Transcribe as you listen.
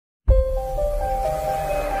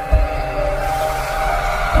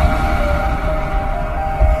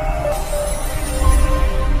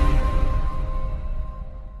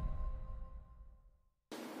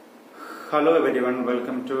everyone,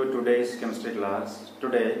 welcome to today's chemistry class.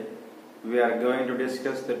 Today we are going to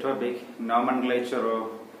discuss the topic nomenclature of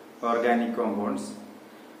organic compounds.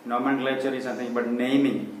 Nomenclature is nothing but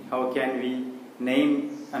naming. How can we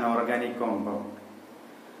name an organic compound?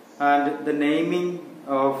 And the naming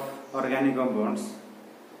of organic compounds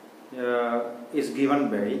is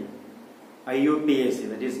given by IUPAC,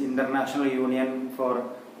 that is International Union for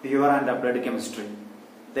Pure and Applied Chemistry.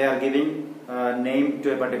 They are giving name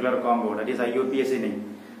to a particular compound, that is IUPAC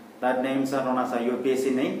name. That names are known as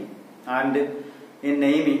IUPAC name, and in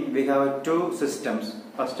naming we have two systems.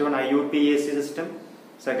 First one IUPAC system,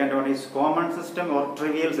 second one is common system or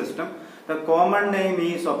trivial system. The common name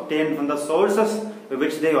is obtained from the sources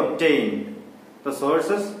which they obtained, the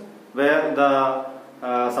sources where the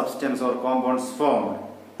substance or compounds formed.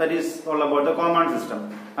 That is all about the common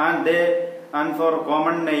system, and for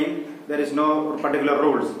common name there is no particular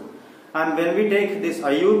rules. And when we take this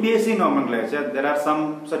IUPAC nomenclature, there are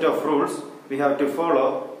some set of rules we have to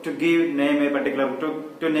follow to name a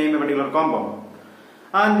particular compound.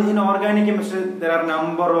 And in organic chemistry, there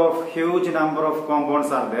are huge number of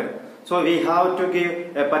compounds are there. So we have to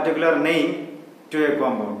give a particular name to a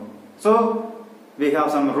compound. So we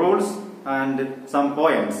have some rules and some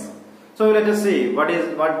points. So let us see what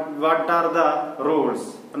are the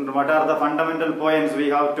rules and what are the fundamental points we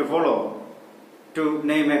have to follow to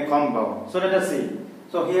name a compound. So let us see.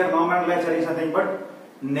 So here nomenclature is nothing but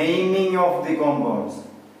naming of the compounds,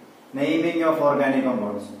 naming of organic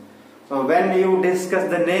compounds. So when you discuss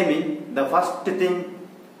the naming, the first thing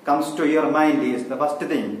comes to your mind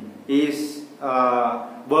is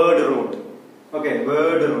word root. Okay,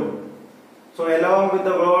 word root. So along with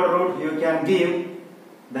the word root, you can give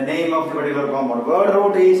the name of the particular compound. Word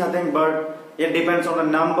root is nothing but it depends on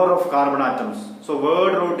the number of carbon atoms. So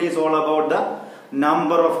word root is all about the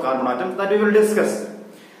number of carbon atoms that we will discuss.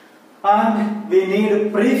 And we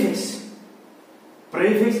need prefix.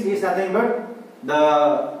 Prefix is nothing but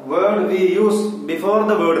the word we use before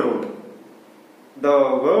the word root. The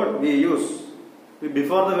word we use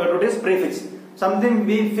before the word root is prefix. Something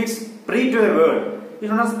we fix pre to a word is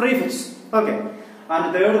known as prefix. Okay.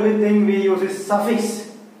 And the third thing we use is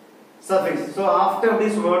suffix. Suffix. So after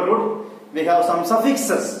this word root, we have some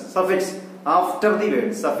suffixes. Suffix after the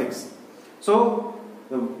word suffix. So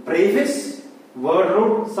the prefix, word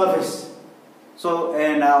root, suffix. So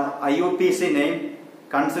an IUPAC name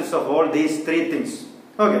consists of all these three things.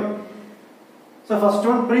 Okay. So first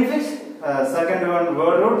one prefix, second one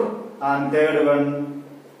word root, and third one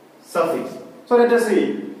suffix. So let us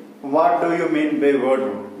see, what do you mean by word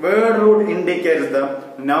root? Word root indicates the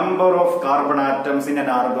number of carbon atoms in an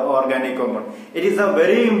organic compound. It is a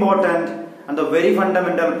very important and a very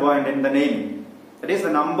fundamental point in the naming. That is,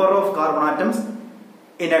 the number of carbon atoms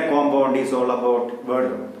in a compound is all about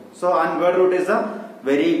word root. So, and word root is a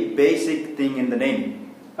very basic thing in the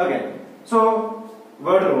naming. Okay. So,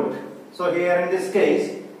 word root. So, here in this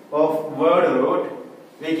case of word root,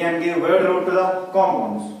 we can give word root to the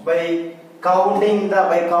compounds by counting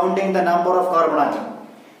the number of carbon atoms.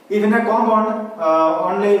 If in a compound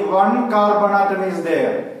only one carbon atom is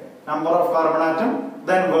there, number of carbon atom,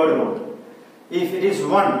 then word root. If it is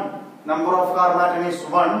 1, number of carbon atom is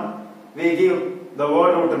 1, we give the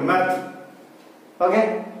word root meth.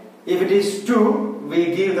 Okay. If it is 2,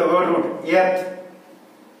 we give the word root eth.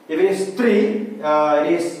 If it is 3,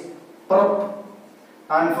 it is prop.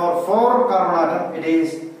 And for 4 carbon atom, it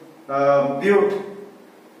is but.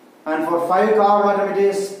 And for 5 carbon atom, it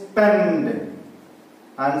is pend.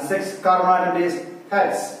 And 6 carbon atom, it is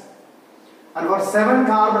hex. And for 7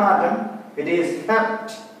 carbon atom, it is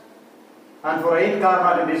hept. And for 8 carbon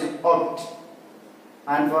atom, it is oct.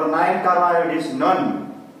 And for 9 carbon atom, it is non.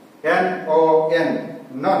 N-O-N.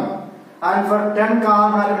 None. And for 10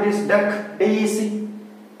 carbon atom, it is dec. D-E-C.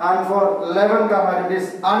 And for 11 carbon atom, it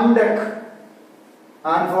is undec.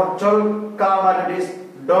 And for 12 carbon atom, it is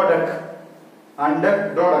dodec.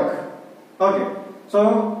 Undec, dodec. Okay.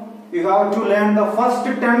 So you have to learn the first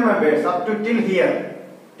 10 members up to till here.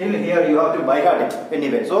 Till here you have to by heart it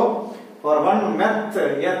anyway. So for one meth,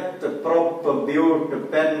 eth, prop, but,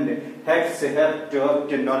 pend, hex, hept,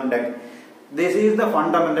 oct, non-dec. This is the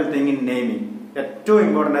fundamental thing in naming. Two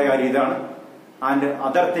important items and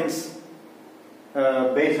other things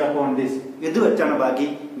based upon this.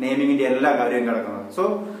 Naming in.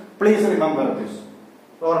 So please remember this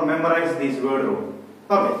or memorize this word root.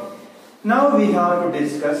 Okay. Now we have to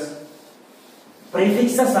discuss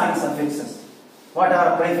prefixes and suffixes. What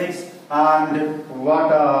are prefix and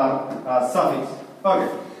what are suffix? Okay.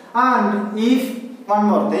 And if one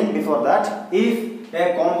more thing before that, if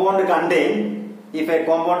a compound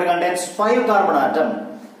contains 5 carbon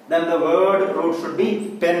atom, then the word root should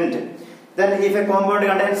be pent. Then if a compound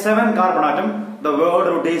contains 7 carbon atom, the word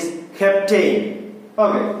root is heptane.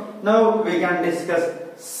 Okay, now we can discuss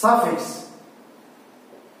suffix.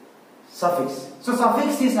 Suffix. So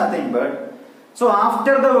suffix is nothing but, so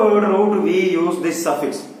after the word root we use this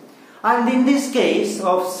suffix. And in this case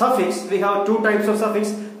of suffix, we have two types of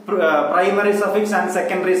suffix, primary suffix and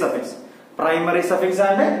secondary suffix. Primary suffix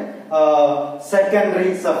and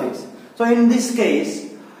secondary suffix. So in this case,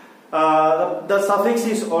 the suffix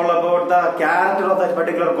is all about the character of that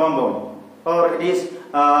particular compound, or it is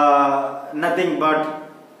nothing but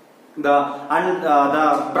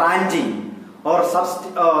the branching or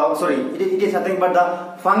it is nothing but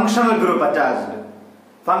the functional group attached.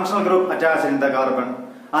 Functional group attached in the carbon,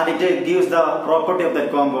 and it gives the property of that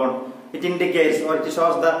compound. It indicates or it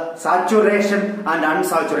shows the saturation and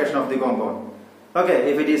unsaturation of the compound.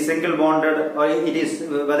 Okay, if it is single bonded, or it is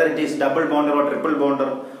whether it is double bonded or triple bonded,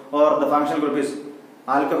 or the functional group is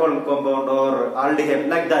alcohol compound or aldehyde,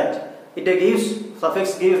 like that. It gives,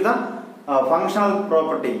 suffix gives the functional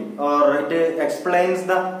property, or it explains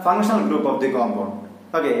the functional group of the compound.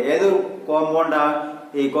 Okay, either compound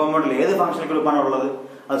compound either functional group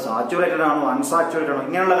is saturated or unsaturated,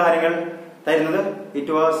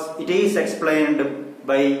 it is explained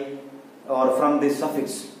by or from this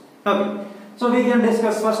suffix. Okay, so we can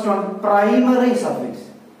discuss first one, primary suffix.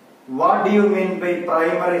 What do you mean by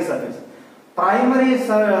primary suffix? Primary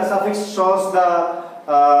suffix shows the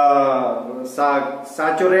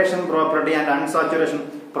saturation property and unsaturation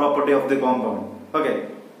property of the compound. Okay,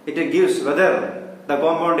 it gives whether the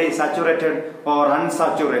compound is saturated or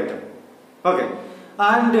unsaturated. Okay,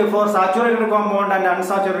 and for saturated compound and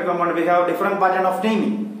unsaturated compound, we have different pattern of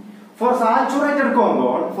naming. For saturated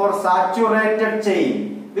compound, for saturated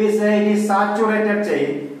chain, we say it is saturated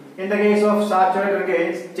chain. In the case of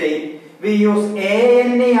saturated chain, we use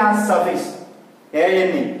ANE as suffix.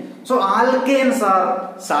 ANE. So alkanes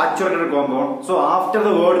are saturated compound. So after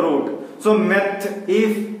the word root, so meth,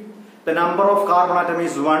 if the number of carbon atom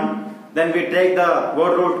is 1, then we take the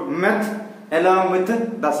word root meth along with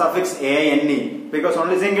the suffix ANE, because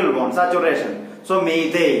only single bond, saturation. So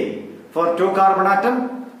methane. For 2 carbon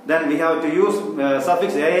atom, then we have to use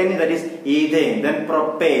suffix ANE, that is ethane, then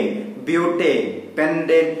propane, butane,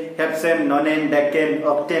 pentane, hexane, nonane, decane,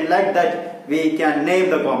 octane, like that we can name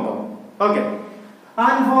the compound. Okay.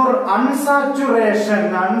 And for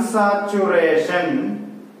unsaturation,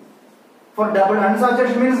 for double,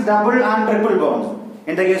 unsaturation means double and triple bonds.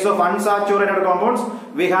 In the case of unsaturated compounds,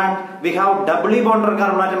 we have doubly bonded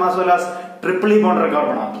carbon atom as well as triply bonded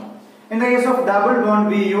carbon atom. In the case of double bond,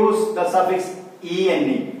 we use the suffix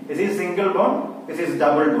ENE. This is single bond, this is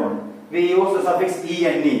double bond. We use the suffix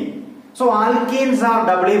ENE. So alkenes are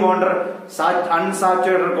doubly bonded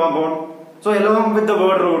unsaturated compound. So along with the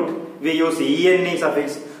word root, we use ENE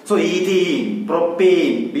suffix. So ethene,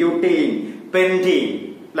 propane, butane,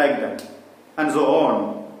 pentene, like that, and so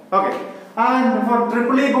on. Okay. And for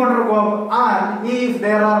triply bonded compound, and if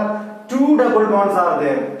there are 2 double bonds are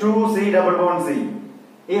there, 2C double bond C.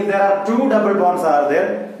 If there are 2 double bonds are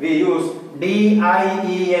there, we use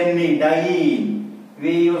DIENE, diene.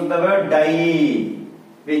 We use the word diene.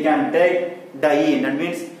 We can take diene. That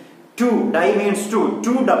means 2. Di means 2.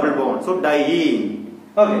 2 double bonds. So diene.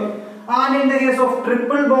 Okay. And in the case of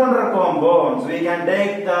triple bonded compounds, we can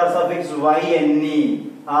take the suffix YNE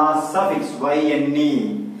as suffix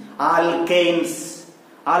YNE. Alkanes,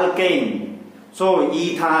 alkane. So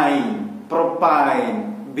ethyne,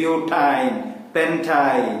 propyne, butane,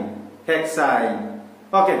 pentine, hexyne.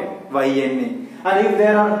 Okay, YNE. And if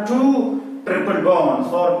there are 2 triple bonds,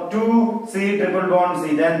 for 2C triple bond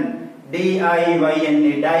C, then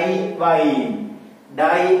DIYNE,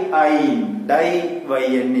 diYNE.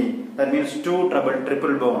 That means 2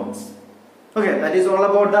 triple bonds. Okay, that is all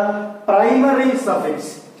about the primary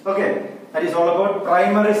suffix. Okay, that is all about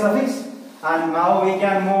primary suffix. And now we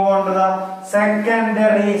can move on to the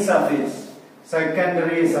secondary suffix.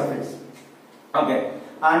 Secondary suffix. Okay,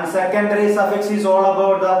 and secondary suffix is all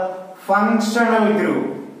about the functional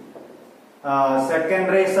group.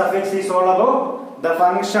 Secondary suffix is all about the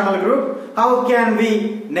functional group. How can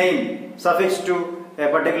we name suffix to a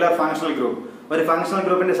particular functional group? Or a functional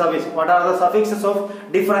group in the suffix. What are the suffixes of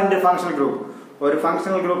different functional group? Or a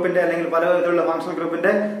functional group in the functional group in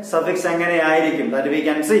the suffix that we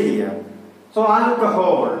can see here. So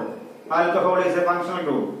alcohol. Alcohol is a functional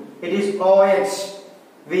group. It is OH.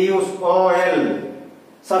 We use OL.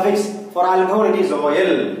 Suffix for alcohol it is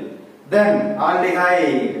OL. Then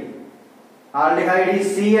aldehyde. Aldehyde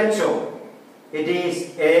is CHO. It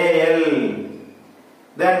is AL.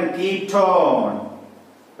 Then ketone.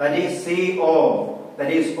 That is CO. that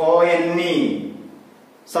is O-N-E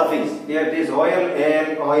suffix. Here it is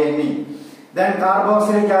O-L-A-L-O-N-E. Then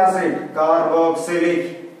carboxylic acid,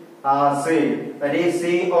 that is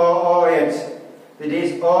C-O-O-H. It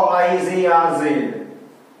is O-I-Z acid.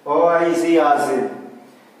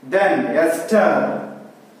 Then ester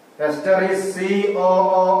is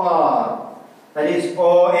C-O-O-R, that is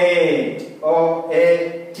O-A-T-E.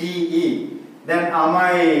 Then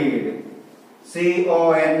amide,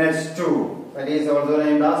 C-O-N-H2, that is also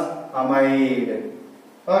named as amide.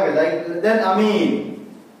 Okay, then amine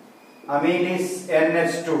is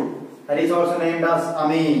NH2, that is also named as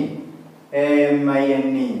amine,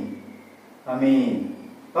 A-M-I-N-E, amine.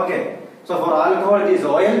 Okay, so for alcohol it is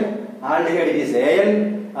oil, aldehyde it is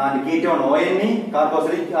Al, and ketone O-N-E,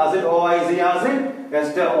 carboxylic acid O-I-Z acid,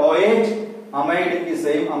 ester OH, amide is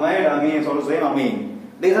same amide, amine is also same amine.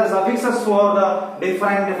 These are suffixes for the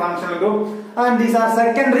different functional group, and these are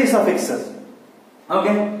secondary suffixes.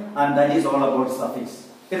 Okay, and that is all about suffix.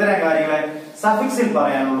 Suffix il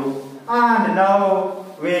parayanullu. And now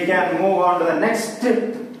we can move on to the next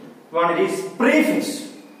one. It is prefix.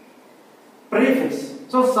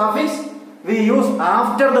 So suffix we use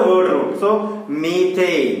after the word root. So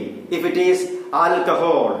methane if it is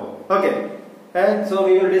alcohol. Okay. So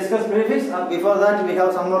we will discuss prefix. Before that we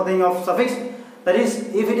have some more thing of suffix. That is,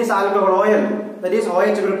 if it is alcohol oil, that is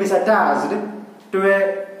OH group is attached to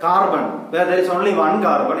a carbon where there is only one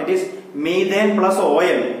carbon. It is methane plus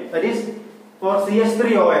oil. That is, for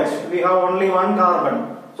CH3OH we have only one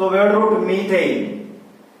carbon. So word root methane.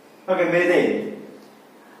 Okay, methane.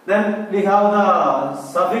 Then we have the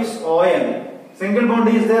suffix oil. Single bond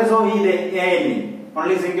is there, so ANE.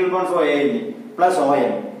 Only single bond, so ANE plus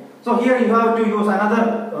oil. So here you have to use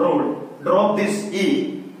another rule. Drop this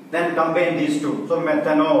E. Then combine these two. So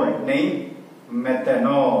methanol, name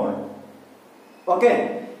methanol.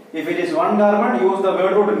 Okay. If it is one carbon, use the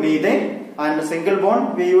word root methane, and single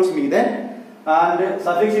bond we use methane, and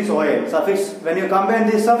suffix is oil. Suffix, when you combine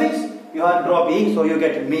this suffix, you have to drop E, so you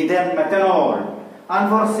get methane, methanol. And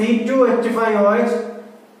for C2H5OH,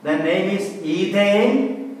 the name is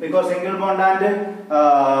ethane, because single bond and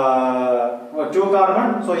two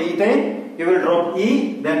carbon, so ethane. You will drop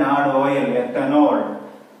E, then add oil, ethanol.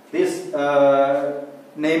 This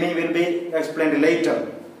naming will be explained later.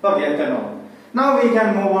 Okay, ethanol. Now we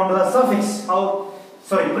can move on to the suffix.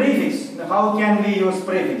 Prefix. How can we use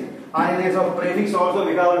prefix? And in case of prefix also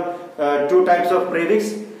we have two types of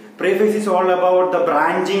prefix. Prefix is all about the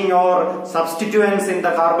branching or substituents in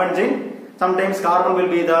the carbon chain. Sometimes carbon will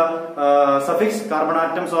be the suffix, carbon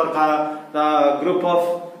atoms, or the group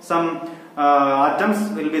of some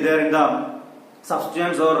atoms will be there in the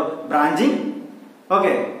substituents or branching.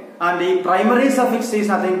 Okay. And the primary suffix is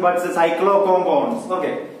nothing but the cyclocompounds.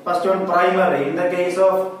 Okay. First one, primary. In the case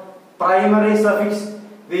of primary suffix,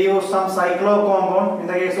 we use some cyclocompound. In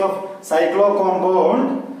the case of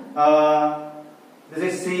cyclocompound, this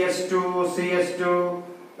is CH2, CH2,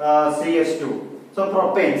 CH2. So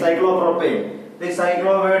propane, cyclopropane. This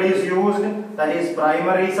cyclo word is used. That is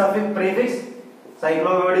primary suffix prefix.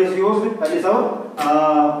 Cyclo word is used. That is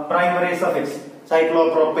our primary suffix.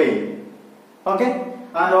 Cyclopropane. Okay.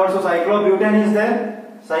 And also cyclobutane is there.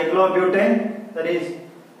 Cyclobutane, that is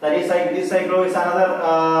this cyclo is another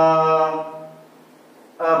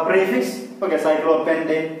prefix. Okay,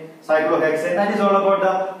 cyclopentane, cyclohexane. That is all about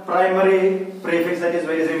the primary prefix. That is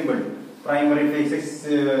very simple. Primary prefix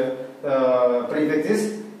is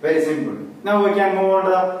very simple. Now we can move on to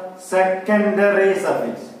the secondary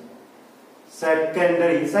suffix.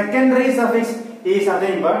 Secondary suffix is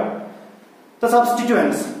nothing but the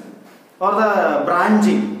substituents or the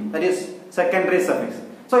branching, that is secondary suffix.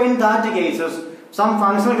 So in that cases, some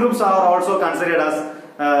functional groups are also considered as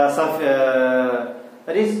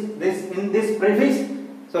that is this in this prefix.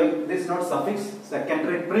 So this is not suffix,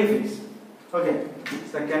 secondary prefix. Okay,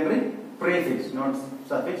 secondary prefix, not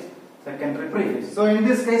suffix, secondary prefix. So in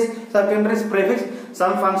this case, secondary prefix,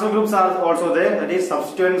 some functional groups are also there. That is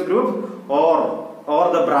substituents group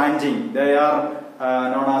or the branching. They are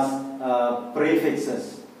known as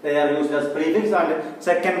prefixes. They are used as prefix and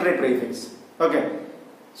secondary prefix. Okay.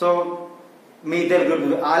 So methyl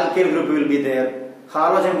group, alkyl group will be there,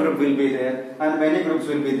 halogen group will be there, and many groups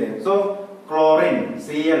will be there. So chlorine,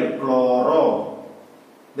 Cl, chloro.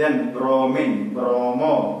 Then bromine,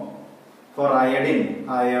 bromo. For iodine,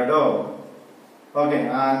 iodo. Okay,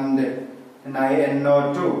 and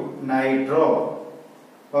NO2, nitro.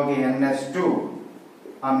 Okay, NS2,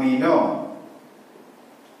 amino.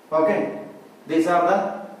 Okay, these are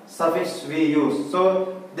the suffix we use.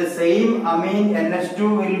 So the same amine NH2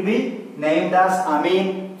 will be named as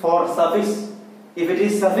amine for suffix If it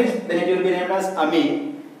is suffix, then it will be named as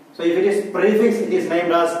amine. So if it is prefix, it is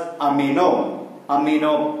named as amino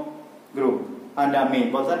group and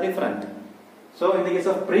amine. Both are different. So in the case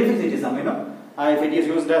of prefix, it is amino. If it is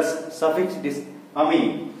used as suffix, it is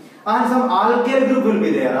amine. And some alkyl group will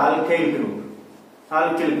be there. Alkyl group.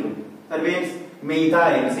 That means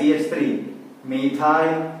methyl, CH3,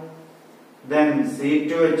 methyl, then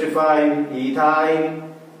C2H5, ethyl,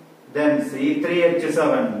 then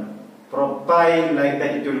C3H7, propyl, like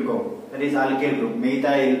that it will go. That is alkyl group.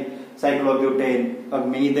 Methyl, cyclobutane, or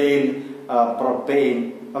methyl,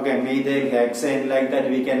 propane, okay, methyl hexane, like that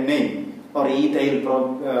we can name, or ethyl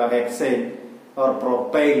hexane, or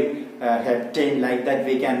propyl heptane, like that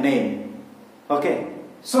we can name. Okay,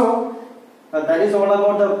 so that is all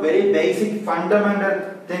about the very basic fundamental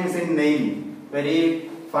things in naming. Very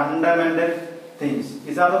fundamental things.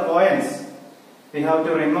 These are the points we have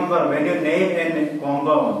to remember when you name a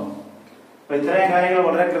compound. And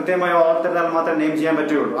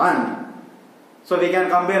so we can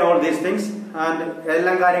combine all these things and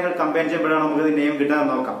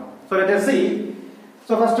so let us see.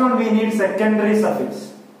 So first one, we need secondary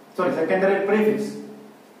suffix. Sorry, secondary prefix.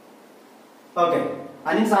 Okay.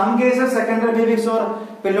 And in some cases secondary prefix or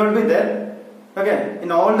will not be there. Okay.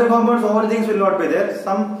 In all the compounds, all things will not be there.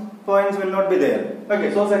 Some points will not be there.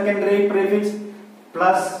 Okay. So secondary prefix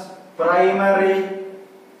plus primary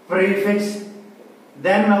prefix.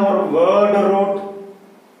 Then our word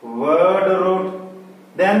root.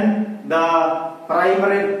 Then the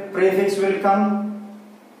primary prefix will come.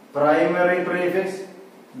 Primary prefix.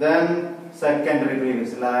 Then secondary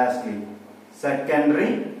prefix. Lastly,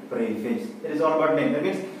 secondary prefix. It is all about name. That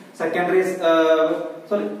means secondary is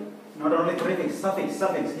not only prefix, suffix.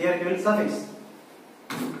 Here it will suffix.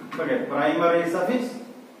 Okay, primary suffix,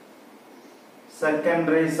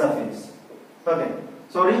 secondary suffix. Okay,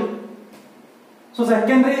 sorry. So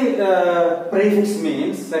secondary prefix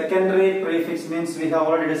means we have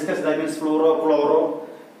already discussed, that means fluoro, chloro.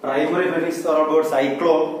 Primary prefix are about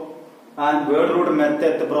cyclo, and word root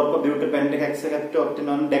method proper butyl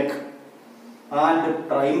pentahexacaptoctanon dec. And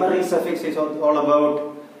primary suffix is all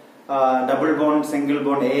about double bond, single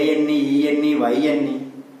bond, ANE, ENE,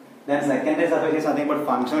 YNE. Then secondary suffix is something about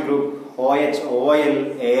functional group, OH, OL,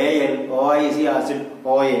 AL, OIC acid,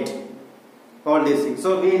 OH. All these things.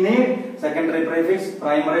 So we need secondary prefix,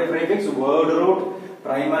 primary prefix, word root,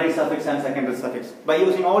 primary suffix and secondary suffix. By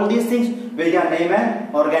using all these things, we can name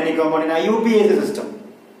an organic compound in IUPAC system.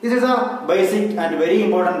 This is a basic and very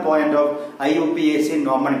important point of IUPAC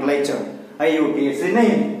nomenclature. IUPAC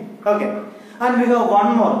naming. Okay. And we have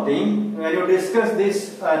one more thing. When you discuss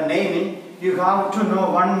this naming, you have to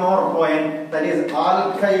know one more point, that is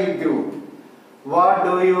alkyl group. What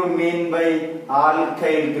do you mean by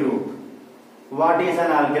alkyl group? What is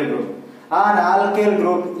an alkyl group? An alkyl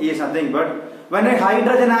group is nothing but when a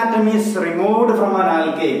hydrogen atom is removed from an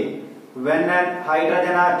alkane,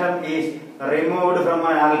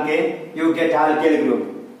 you get alkyl group.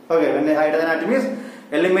 Okay, when the hydrogen atom is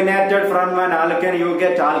eliminated from an alkane, you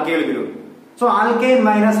get alkyl group. So alkane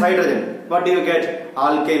minus hydrogen, what do you get?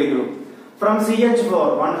 Alkyl group. From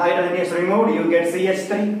CH4, one hydrogen is removed, you get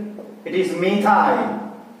CH3. It is methyl.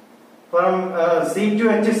 From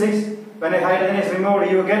C2H6, when a hydrogen is removed,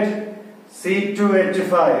 you get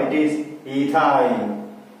C2H5. It is ethyl.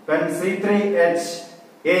 When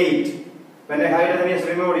C3H8, when a hydrogen is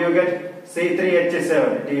removed, you get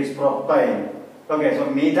C3H7. It is propyl. Okay, so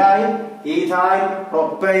methyl, ethyl,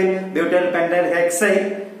 propyl, butyl pentyl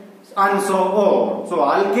hexane, and so on. So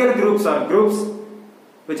alkyl groups are groups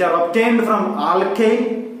which are obtained from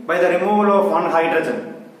alkane by the removal of one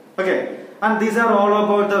hydrogen. Okay, and these are all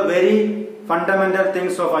about the very fundamental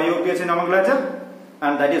things of IUPAC nomenclature,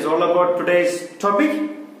 and that is all about today's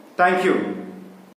topic. Thank you.